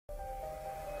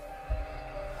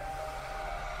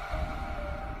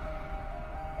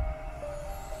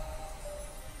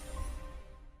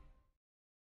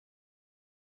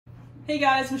Hey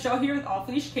guys, Michelle here with Off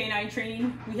Leash Canine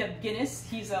Training. We have Guinness.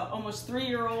 He's a almost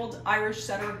 3-year-old Irish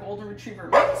Setter Golden Retriever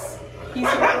mix. He's here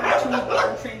for a 2-week board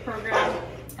and train program.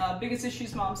 Biggest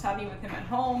issues mom's having with him at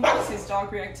home is his dog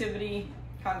reactivity,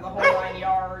 kind of the whole 9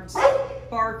 yards,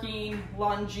 barking,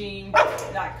 lunging,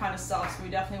 that kind of stuff. So we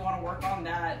definitely want to work on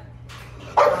that.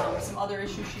 Some other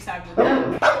issues she's had with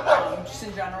him, just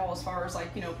in general, as far as like,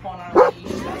 you know, pulling on a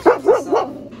leash, that sorts of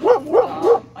stuff.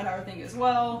 Another thing as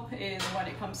well is when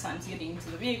it comes time to getting into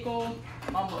the vehicle,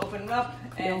 mom will open it up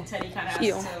and Teddy kind of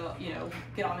has to, you know,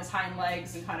 get on his hind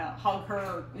legs and kind of hug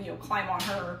her, you know, climb on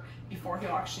her before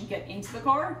he'll actually get into the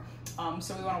car.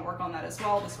 So we want to work on that as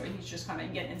well. This way he's just kind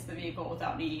of getting into the vehicle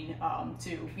without needing to,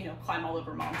 you know, climb all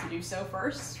over mom to do so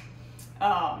first.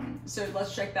 So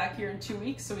let's check back here in 2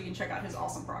 weeks so we can check out his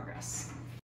awesome progress.